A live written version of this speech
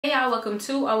Hey y'all, welcome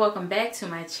back to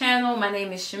my channel. My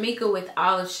name is Chameka with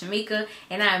All of Chameka,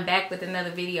 and I am back with another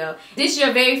video. If this is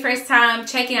your very first time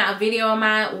checking out a video of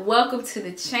mine, welcome to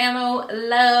the channel.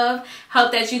 Love.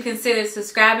 Hope that you consider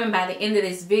subscribing by the end of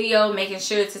this video, making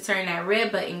sure to turn that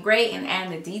red button gray and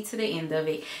add the D to the end of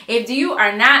it. If you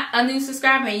are not a new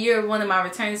subscriber and you're one of my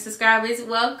returning subscribers,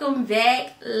 welcome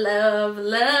back.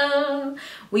 Love.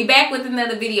 We back with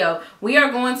another video. We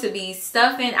are going to be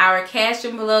stuffing our cash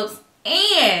envelopes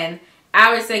and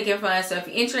our sinking fund. So if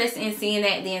you're interested in seeing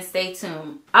that, then stay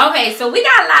tuned. Okay, so we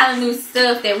got a lot of new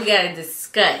stuff that we got to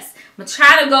discuss. I'm going to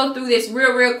try to go through this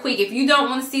real quick. If you don't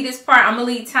want to see this part, I'm going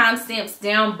to leave timestamps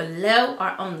down below or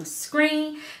on the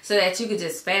screen so that you can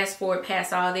just fast forward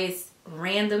past all this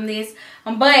randomness.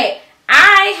 But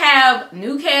I have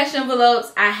new cash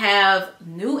envelopes. I have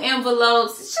new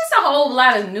envelopes. It's just a whole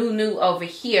lot of new over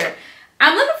here.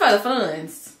 I'm looking for the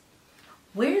funds.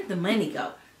 Where'd the money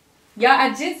go? Y'all, I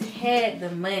just had the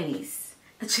monies.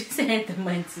 Where did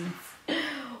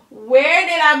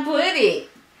I put it?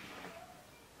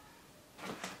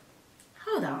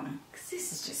 Hold on, because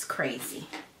this is just crazy.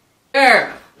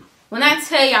 Girl, when I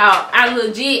tell y'all, I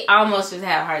legit almost just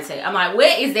had a heart attack. I'm like,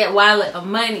 where is that wallet of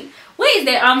money? Where is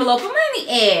that envelope of money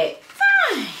at?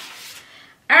 Fine.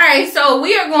 Alright, so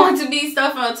we are going to be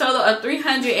stuffing a total of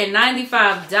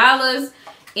 $395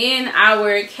 in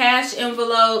our cash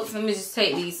envelopes. Let me just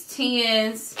take these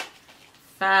 10s,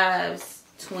 5s,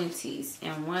 20s,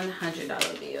 and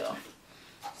 $100 bill.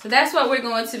 So that's what we're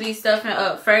going to be stuffing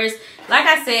up first. Like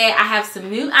I said, I have some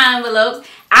new envelopes.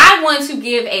 I want to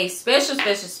give a special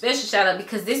shout out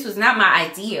because this was not my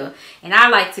idea. And I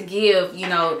like to give,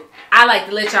 I like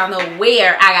to let y'all know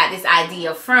where I got this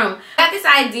idea from. I got this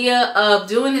idea of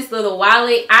doing this little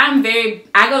wallet. I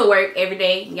go to work every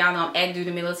day. Y'all know I'm active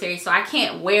duty military, so I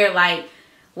can't wear like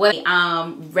what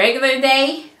regular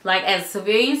day, like as a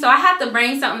civilian. So I have to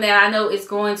bring something that I know is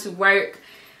going to work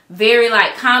very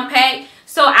like compact.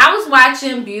 So I was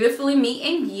watching Beautifully Me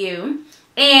and You,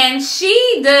 and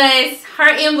she does her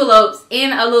envelopes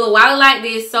in a little wallet like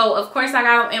this. So of course I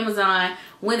got on Amazon,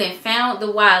 went and found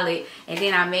the wallet, and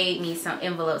then I made me some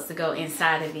envelopes to go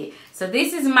inside of it. So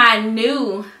this is my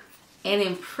new and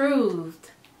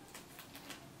improved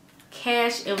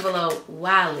cash envelope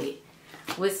wallet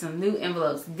with some new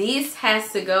envelopes. This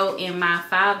has to go in my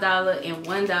 $5 and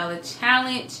 $1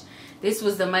 challenge. This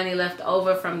was the money left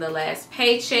over from the last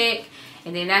paycheck.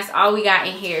 And then that's all we got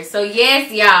in here. So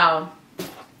yes, y'all,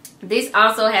 this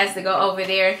also has to go over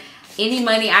there. Any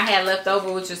money I had left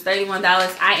over, which was $31,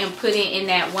 I am putting in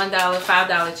that $1,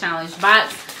 $5 challenge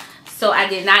box. So I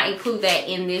did not include that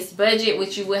in this budget,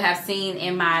 which you would have seen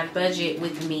in my budget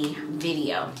with me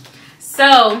video.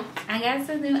 So I got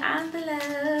some new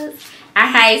envelopes.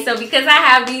 Alright, so because I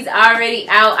have these already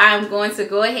out, I'm going to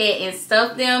go ahead and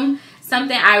stuff them.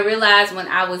 Something I realized when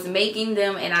I was making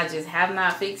them, and I just have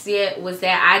not fixed yet, was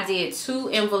that I did 2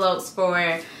 envelopes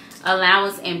for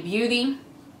allowance and beauty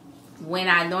when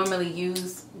I normally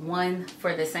use one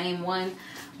for the same one.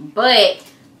 But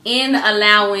in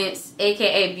allowance,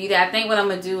 aka beauty, I think what I'm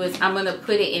going to do is I'm going to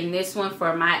put it in this one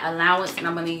for my allowance, and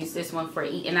I'm going to use this one for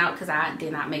eating out because I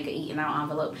did not make an eating out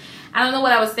envelope. I don't know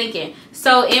what I was thinking.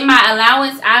 So in my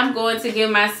allowance, I'm going to give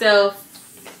myself,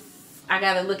 I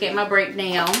got to look at my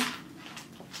breakdown.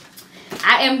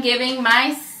 I am giving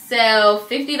myself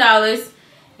 $50,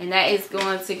 and that is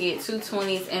going to get 2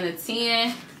 20s and a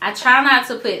 10. I try not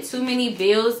to put too many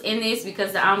bills in this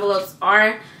because the envelopes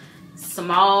are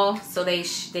small, so they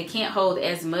can't hold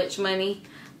as much money.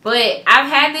 But I've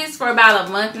had this for about a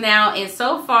month now, and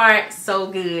so far so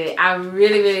good. I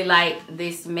really like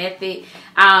this method,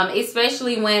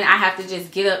 especially when I have to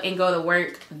just get up and go to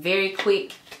work very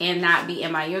quick and not be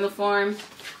in my uniform.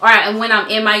 Alright, and when I'm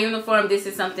in my uniform, this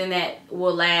is something that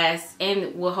will last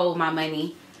and will hold my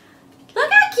money.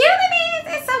 Look how cute it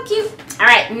is. It's so cute.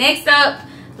 Alright, next up,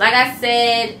 like I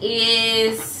said,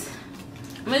 is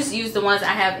I'm going to use the ones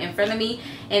I have in front of me.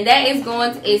 And that is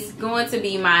going to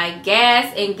be my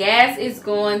gas. And gas is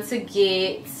going to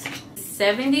get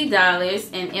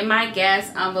 $70. And in my gas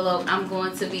envelope, I'm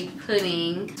going to be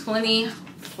putting 20,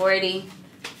 40,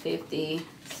 50,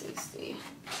 60.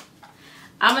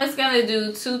 I'm just going to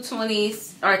do 2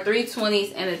 20s or 3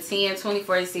 20s and a 10, 20,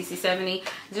 40, 60, 70.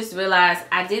 Just realized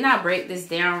I did not break this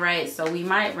down right, so we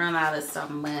might run out of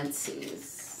some money,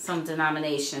 some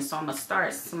denominations. So I'm going to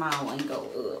start small and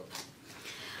go up.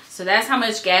 So that's how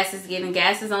much gas is getting.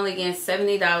 Gas is only getting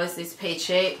 $70 this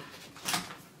paycheck.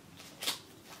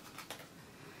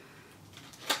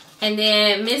 And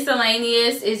then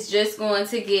miscellaneous is just going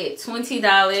to get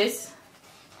 $20. So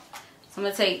I'm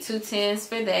going to take 2 10s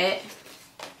for that.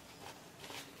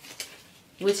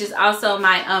 which is also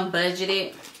my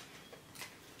unbudgeted.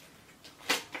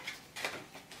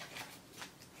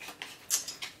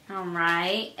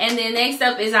 Alright, and then next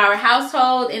up is our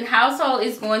household, and household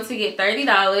is going to get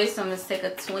 $30. So I'm going to take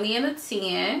a 20 and a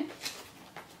 10.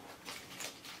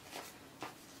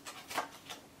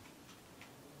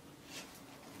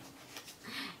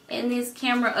 And this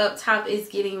camera up top is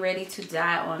getting ready to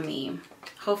die on me.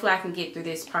 Hopefully I can get through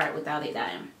this part without it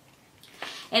dying.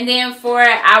 And then for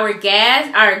our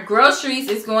gas, our groceries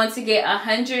is going to get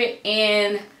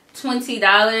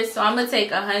 $120. So I'm going to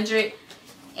take 100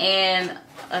 and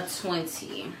a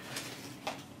 20.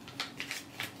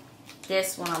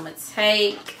 That's what I'm going to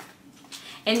take.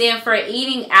 And then for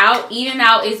eating out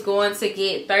is going to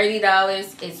get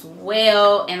 $30 as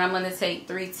well. And I'm going to take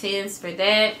 3 10s for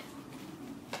that.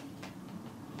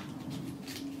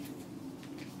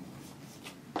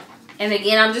 And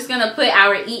again, I'm just going to put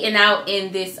our eating out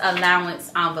in this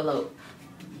allowance envelope.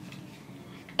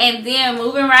 And then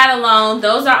moving right along,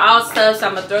 those are all stuff. So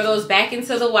I'm going to throw those back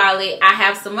into the wallet. I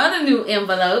have some other new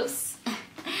envelopes.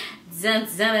 Dun,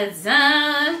 dun,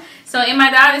 dun. So in my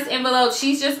daughter's envelope,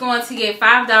 she's just going to get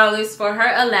 $5 for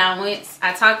her allowance.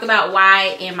 I talked about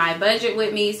why in my budget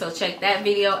with me. So check that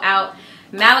video out.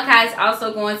 Malachi is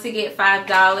also going to get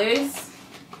 $5.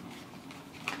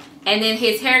 And then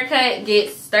his haircut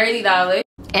gets $30.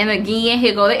 And again,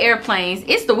 here go the airplanes.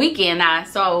 It's the weekend now,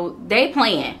 so they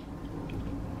playing.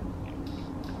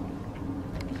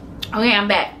 Okay, I'm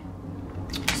back.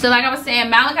 So like I was saying,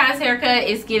 Malachi's haircut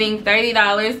is getting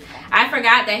 $30. I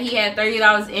forgot that he had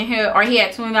 $30 in here, or he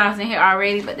had $20 in here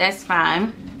already, but that's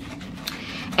fine.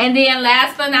 And then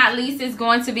last but not least is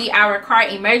going to be our car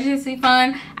emergency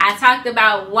fund. I talked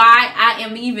about why I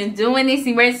am even doing this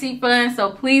emergency fund,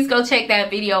 so please go check that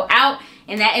video out.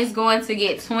 And that is going to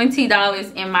get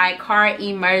 $20 in my car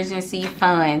emergency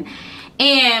fund.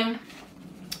 And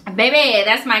baby,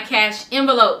 that's my cash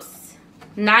envelopes.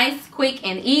 Nice, quick,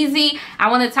 and easy.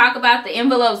 I want to talk about the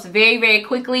envelopes very, very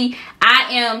quickly. I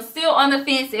am still on the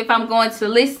fence if I'm going to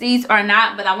list these or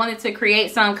not, but I wanted to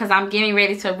create some because I'm getting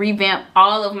ready to revamp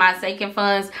all of my sinking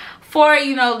funds for,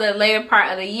 you know, the later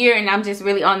part of the year, and I'm just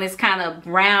really on this kind of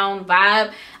brown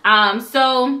vibe.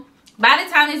 So by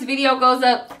the time this video goes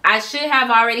up, I should have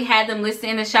already had them listed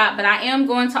in the shop, but I am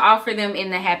going to offer them in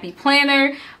the Happy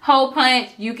Planner hole punch.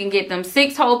 You can get them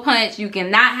 6 hole punch. You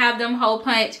cannot have them hole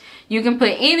punch. You can put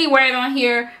any word on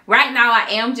here. Right now, I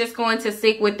am just going to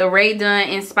stick with the Ray Dunn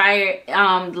inspired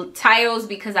titles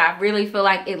because I really feel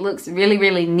like it looks really,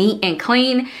 really neat and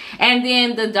clean. And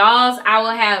then the dolls, I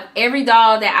will have every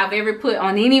doll that I've ever put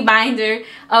on any binder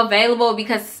available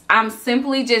because I'm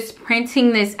simply just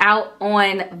printing this out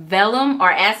on vellum or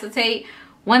acetate,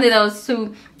 one of those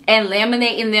two, and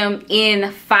laminating them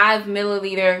in 5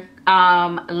 milliliter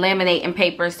laminating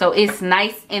paper, so it's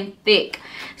nice and thick.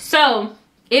 So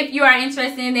if you are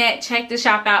interested in that, check the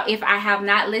shop out. If I have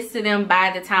not listed them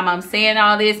by the time I'm saying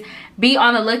all this, be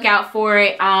on the lookout for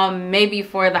it, maybe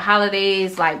for the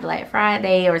holidays like Black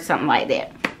Friday or something like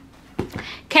that.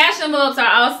 Cash envelopes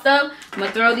are all stuff. I'm going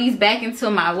to throw these back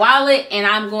into my wallet, and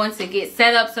I'm going to get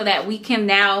set up so that we can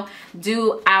now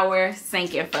do our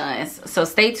sinking funds. So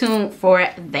stay tuned for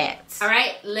that. All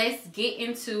right, let's get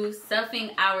into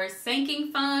stuffing our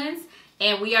sinking funds.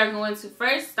 And we are going to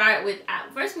first start with,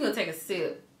 first we're going to take a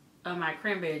sip of my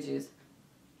cranberry juice.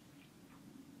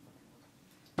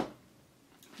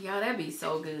 Y'all, that'd be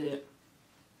so good.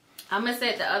 I'm going to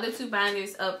set the other 2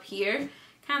 binders up here,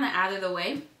 kind of out of the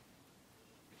way.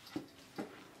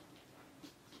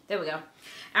 There we go.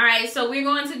 All right, so we're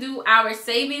going to do our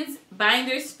savings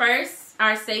binders first,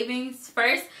 our savings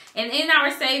first. And in our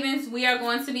savings, we are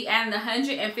going to be adding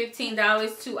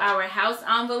 $115 to our house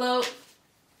envelope.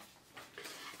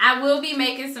 I will be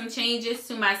making some changes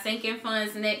to my sinking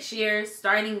funds next year,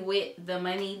 starting with the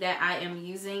money that I am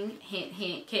using. Hint,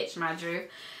 hint, catch my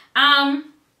drift. I'll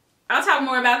talk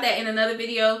more about that in another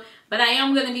video, but I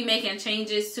am going to be making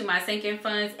changes to my sinking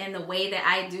funds and the way that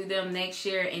I do them next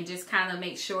year, and just kind of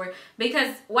make sure,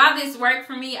 because while this worked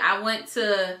for me, I want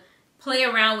to play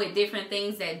around with different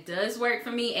things that does work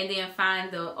for me, and then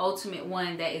find the ultimate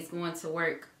one that is going to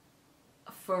work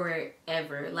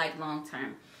forever, like long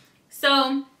term.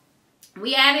 So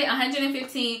we added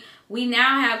 $115. We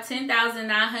now have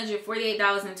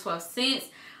 $10,948.12.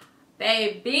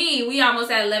 Baby, we almost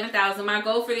at 11,000. My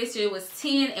goal for this year was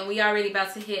 10, and we already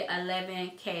about to hit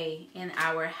 11K in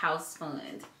our house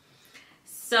fund.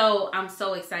 So I'm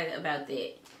so excited about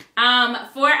that.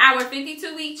 For our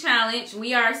 52-week challenge,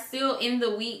 we are still in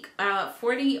the week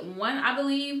 41, I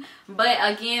believe. But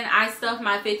again, I stuff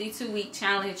my 52-week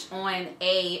challenge on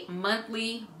a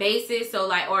monthly basis, so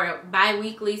like, or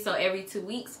bi-weekly, so every 2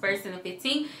 weeks, 1st and the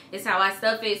 15th is how I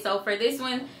stuff it. So for this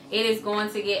one, it is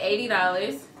going to get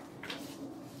 $80.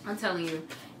 I'm telling you,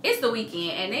 it's the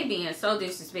weekend and they being so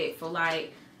disrespectful.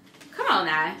 Like, come on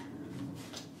now.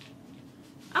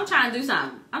 I'm trying to do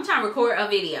something. I'm trying to record a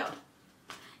video.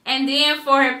 And then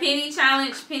for a penny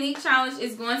challenge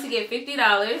is going to get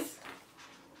 $50.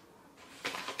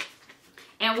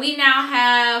 And we now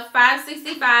have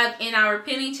 $565 in our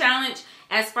penny challenge.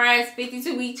 As far as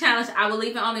 52-week challenge, I will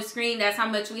leave it on the screen. That's how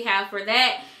much we have for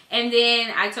that. And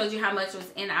then I told you how much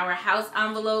was in our house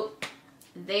envelope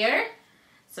there.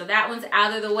 So that one's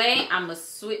out of the way. I'm going to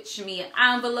switch me an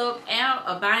envelope out,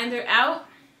 a binder out.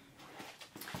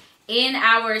 In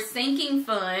our sinking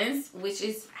funds, which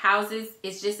is houses,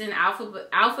 it's just in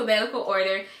alphabetical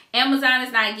order. Amazon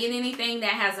is not getting anything.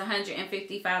 That has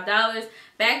 $155.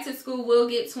 Back to school will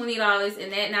get $20,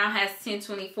 and that now has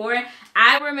 $10.24.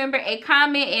 I remember a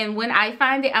comment, and when I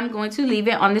find it, I'm going to leave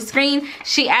it on the screen.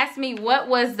 She asked me what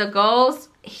was the goals.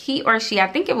 He or she, I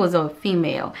think it was a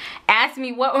female, asked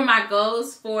me what were my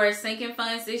goals for sinking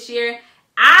funds this year.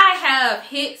 I have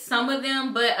hit some of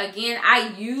them, but again,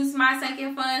 I use my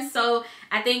sinking funds. So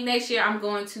I think next year I'm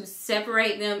going to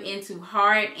separate them into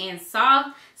hard and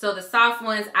soft. So the soft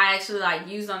ones I actually like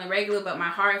use on the regular, but my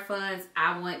hard funds,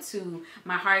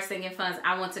 my hard sinking funds,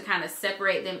 I want to kind of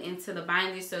separate them into the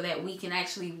binders so that we can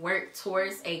actually work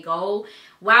towards a goal.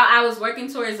 While I was working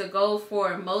towards a goal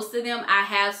for most of them, I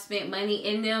have spent money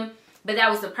in them. But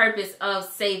that was the purpose of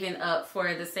saving up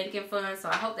for the sinking fund. So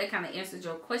I hope that kind of answered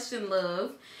your question,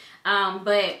 love.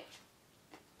 But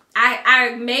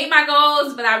I made my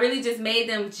goals, but I really just made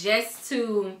them just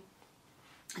to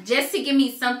give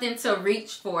me something to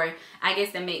reach for. I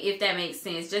guess if that makes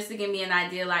sense. Just to give me an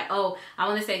idea, like, oh, I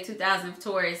want to say 2,000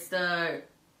 towards the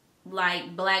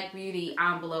like Black Beauty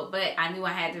envelope. But I knew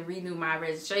I had to renew my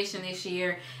registration this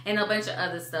year and a bunch of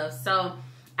other stuff. So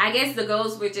I guess the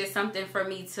goals were just something for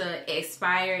me to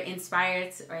aspire. I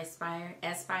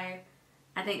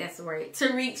think that's the word.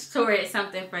 To reach towards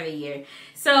something for the year.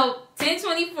 So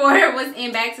 1024 was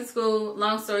in back to school.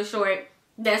 Long story short,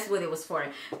 that's what it was for.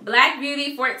 Black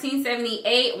Beauty,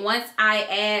 $14.78. Once I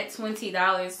add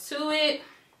 $20 to it.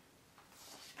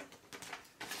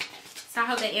 So I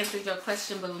hope that answered your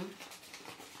question, boo.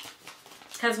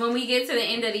 Because when we get to the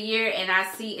end of the year and I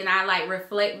like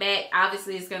reflect back,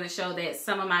 obviously it's going to show that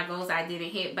some of my goals I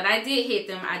didn't hit. But I did hit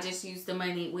them. I just used the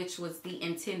money, which was the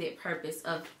intended purpose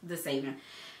of the saving.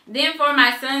 Then for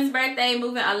my son's birthday,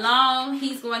 moving along,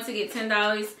 he's going to get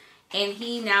 $10. And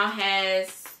he now has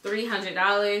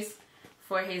 $300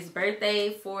 for his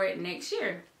birthday for next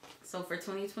year. So for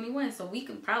 2021. So we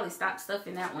can probably stop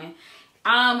stuffing that one.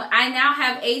 I now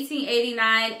have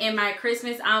 $18.89 in my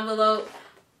Christmas envelope.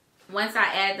 Once I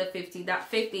add the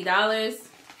 $50,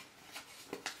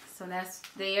 so that's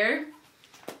there.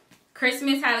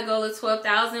 Christmas had a goal of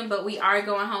 $12,000, but we are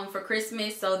going home for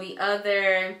Christmas. So the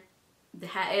other,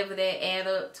 however that add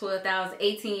up,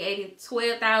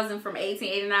 $12,000 from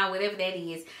 $18.89, whatever that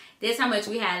is. That's how much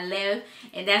we had left,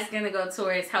 and that's gonna go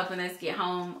towards helping us get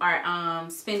home or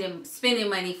spending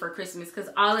money for Christmas, because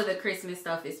all of the Christmas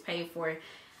stuff is paid for,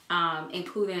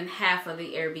 including half of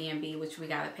the Airbnb, which we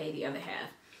gotta pay the other half.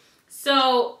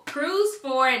 So, cruise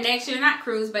for next year, not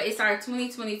cruise, but it's our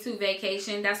 2022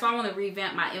 vacation. That's why I want to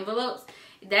revamp my envelopes.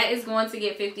 That is going to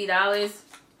get $50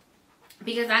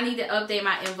 because I need to update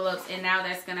my envelopes, and now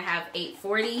that's going to have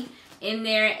 $840 in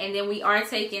there. And then we are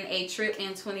taking a trip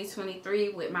in 2023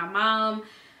 with my mom,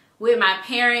 with my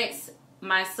parents,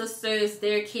 my sisters,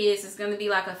 their kids. It's going to be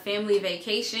like a family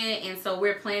vacation, and so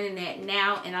we're planning that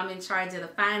now, and I'm in charge of the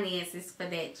finances for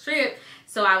that trip.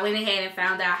 So I went ahead and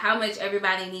found out how much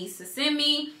everybody needs to send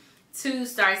me to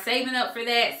start saving up for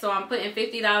that. So I'm putting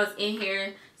 $50 in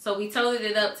here. So we totaled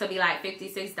it up to be like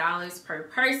 $56 per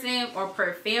person or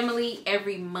per family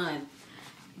every month,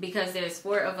 because there's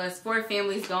 4 of us, 4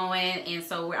 families going, and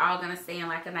so we're all going to stay in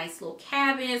like a nice little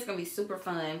cabin. It's going to be super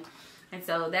fun. And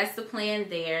so that's the plan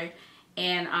there.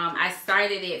 And I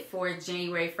started it for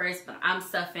January 1st, but I'm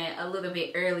stuffing a little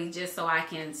bit early just so I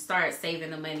can start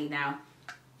saving the money now.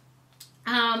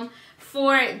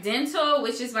 For dental,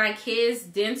 which is my kids'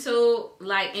 dental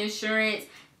like insurance,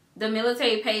 the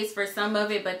military pays for some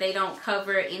of it, but they don't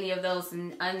cover any of those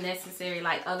unnecessary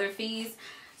like other fees.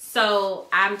 So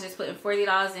I'm just putting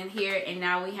 $40 in here, and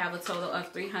now we have a total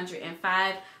of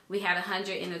 $305. We had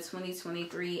 $100 in the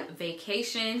 2023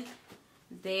 vacation.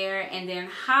 there. And then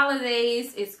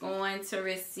holidays is going to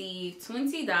receive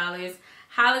 $20.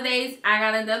 Holidays, I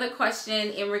got another question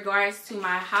in regards to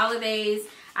my holidays.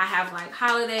 I have like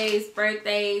holidays,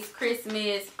 birthdays,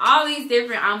 Christmas, all these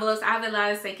different envelopes. I have a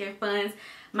lot of sinking funds.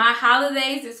 My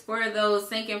holidays is for those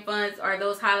sinking funds or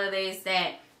those holidays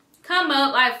that come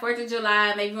up, like 4th of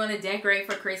July. Maybe you want to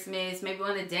decorate for Christmas. Maybe you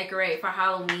want to decorate for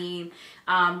Halloween.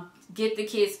 Get the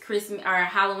kids Christmas or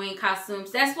Halloween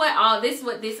costumes. That's what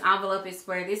this envelope is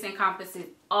for. This encompasses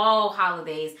all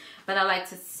holidays. But I like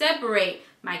to separate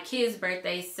my kids'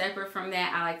 birthdays separate from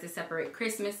that. I like to separate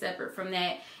Christmas separate from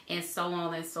that, and so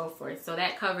on and so forth. So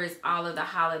that covers all of the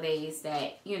holidays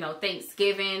that, you know,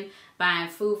 Thanksgiving, buying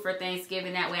food for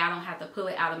Thanksgiving. That way I don't have to pull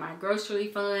it out of my grocery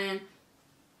fund.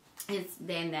 It's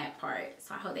then that part.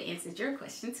 So I hope that answered your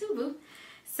question too, boo.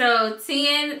 So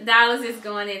 $10 is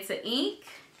going into ink.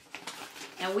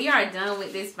 And we are done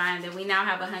with this binder. We now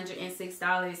have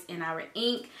 $106 in our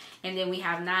ink. And then we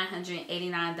have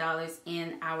 $989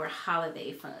 in our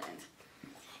holiday fund.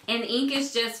 And ink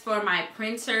is just for my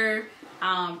printer.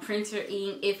 Printer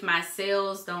ink if my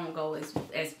sales don't go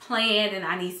as planned and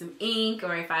I need some ink,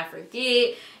 or if I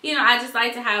forget. You know, I just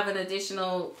like to have an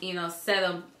additional, you know,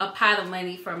 a pot of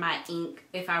money for my ink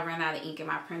if I run out of ink in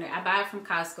my printer. I buy it from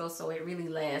Costco, so it really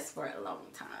lasts for a long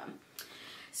time.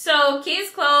 So kids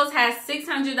clothes has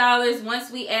 $600.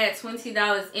 Once we add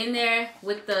 $20 in there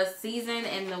with the season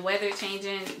and the weather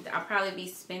changing, I'll probably be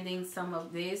spending some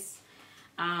of this,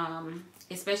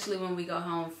 especially when we go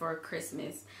home for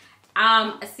Christmas.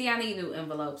 See, I need new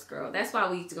envelopes, girl. That's why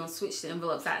we're gonna switch the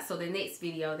envelopes out. So the next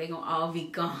video, they're gonna all be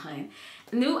gone.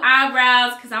 New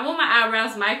eyebrows, because I want my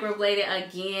eyebrows microbladed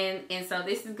again. And so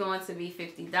this is going to be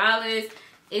 $50.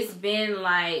 It's been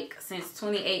like since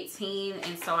 2018,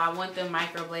 and so I want them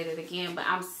microbladed again, but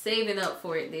I'm saving up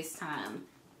for it this time.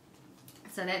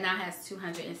 So that now has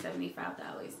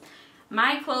 $275.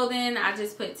 My clothing, I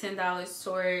just put $10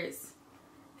 towards.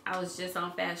 I was just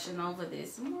on Fashion Nova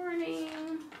this morning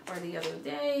or the other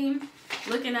day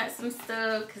looking at some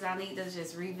stuff because I need to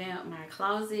just revamp my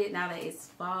closet now that it's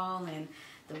fall and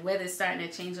the weather's starting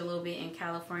to change a little bit in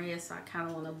California, so I kind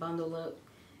of want to bundle up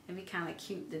and be kind of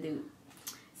cute to do.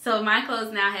 So my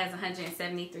clothes now has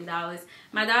 $173.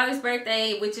 My daughter's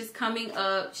birthday, which is coming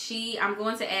up, I'm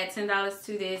going to add $10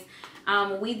 to this.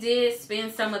 We did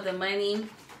spend some of the money,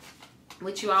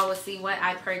 which you all will see what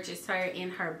I purchased her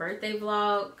in her birthday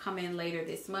vlog coming later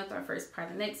this month or first part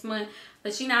of next month.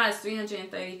 But she now has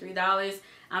 $333.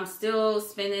 I'm still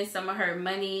spending some of her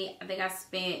money. I think I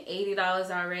spent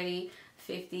 $80 already.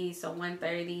 50, so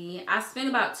 $130. I spent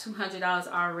about $200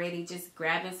 already just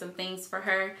grabbing some things for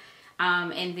her.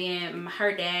 And then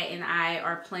her dad and I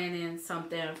are planning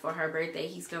something for her birthday.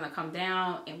 He's going to come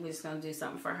down and we're just going to do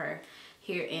something for her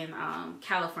here in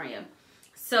California.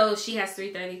 So she has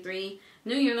 $333.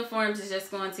 New uniforms is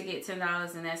just going to get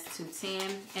 $10, and that's $210.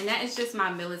 And that is just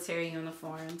my military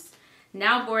uniforms.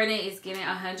 Now boarding is getting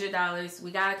 $100. We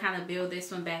got to kind of build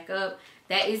this one back up.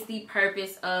 That is the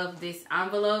purpose of this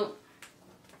envelope.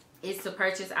 Is to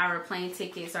purchase our plane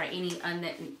tickets or any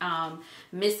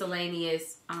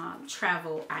miscellaneous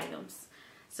travel items.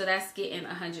 So that's getting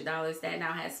 $100. That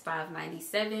now has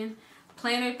 $597.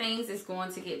 Planner things is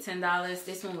going to get $10.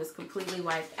 This one was completely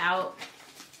wiped out.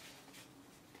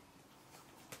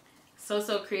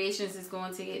 So Creations is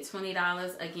going to get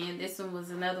 $20. Again, this one was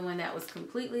another one that was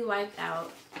completely wiped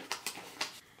out.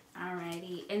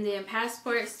 Alrighty. And then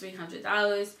Passports,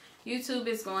 $300. YouTube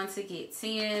is going to get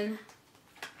 $10.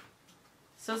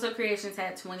 So Creations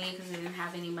had $20 because we didn't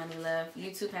have any money left.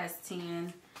 YouTube has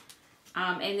 $10.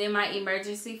 And then my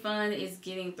emergency fund is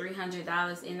getting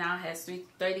 $300. It now has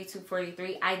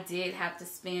 $32.43. I did have to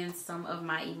spend some of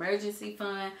my emergency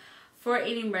fund for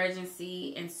an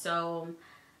emergency, and so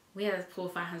we had to pull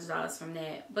 $500 from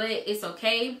that. But it's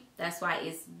okay. That's why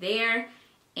it's there,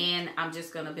 and I'm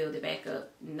just gonna build it back up.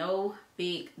 No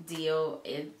big deal.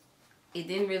 It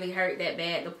didn't really hurt that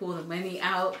bad to pull the money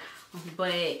out,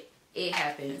 but it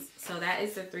happens. So that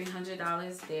is the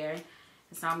 $300 there.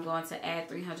 So I'm going to add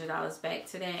 $300 back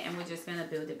to that, and we're just going to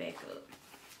build it back up.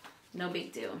 No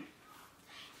big deal.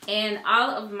 And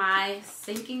all of my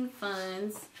sinking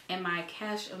funds and my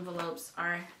cash envelopes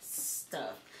are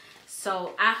stuffed.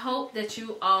 So I hope that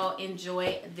you all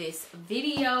enjoy this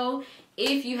video.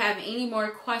 If you have any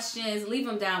more questions, leave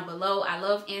them down below. I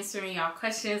love answering y'all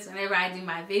questions whenever I do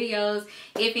my videos.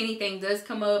 If anything does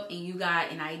come up and you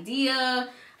got an idea,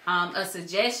 a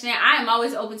suggestion. I am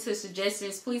always open to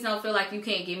suggestions. Please don't feel like you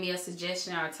can't give me a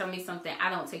suggestion or tell me something. I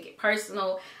don't take it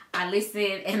personal. I listen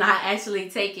and I actually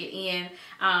take it in.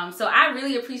 So I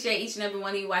really appreciate each and every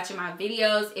one of you watching my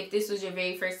videos. If this was your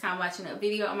very first time watching a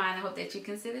video of mine, I hope that you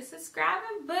consider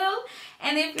subscribing, boo.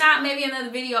 And if not, maybe another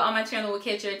video on my channel will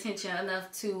catch your attention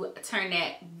enough to turn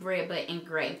that red button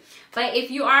gray. But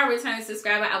if you are a returning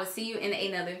subscriber, I will see you in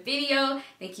another video.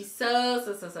 Thank you so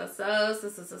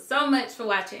much for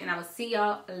watching, and I will see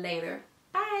y'all later.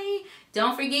 Bye.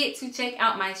 Don't forget to check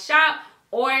out my shop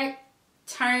or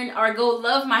go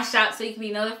love my shop so you can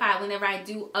be notified whenever I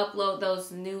do upload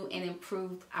those new and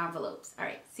improved envelopes. All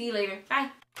right, see you later.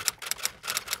 Bye.